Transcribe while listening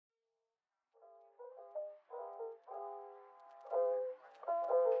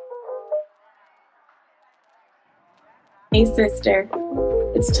Hey, sister,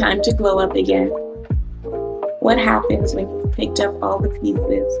 it's time to glow up again. What happens when you've picked up all the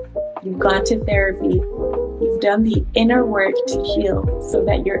pieces? You've gone to therapy, you've done the inner work to heal so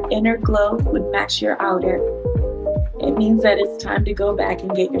that your inner glow would match your outer. It means that it's time to go back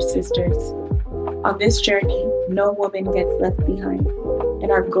and get your sisters. On this journey, no woman gets left behind,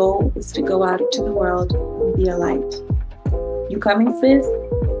 and our goal is to go out into the world and be a light. You coming, sis?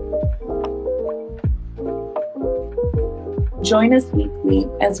 Join us weekly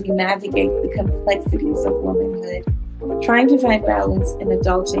as we navigate the complexities of womanhood, trying to find balance in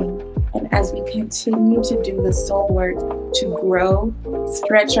adulting, and as we continue to do the soul work to grow,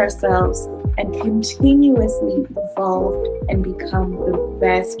 stretch ourselves, and continuously evolve and become the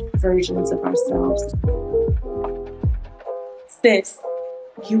best versions of ourselves. Sis,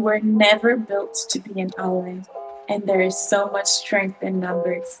 you were never built to be an island, and there is so much strength in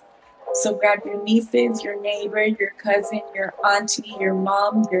numbers. So grab your nieces, your neighbor, your cousin, your auntie, your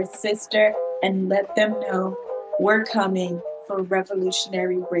mom, your sister, and let them know we're coming for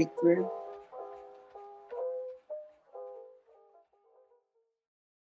revolutionary breakthrough.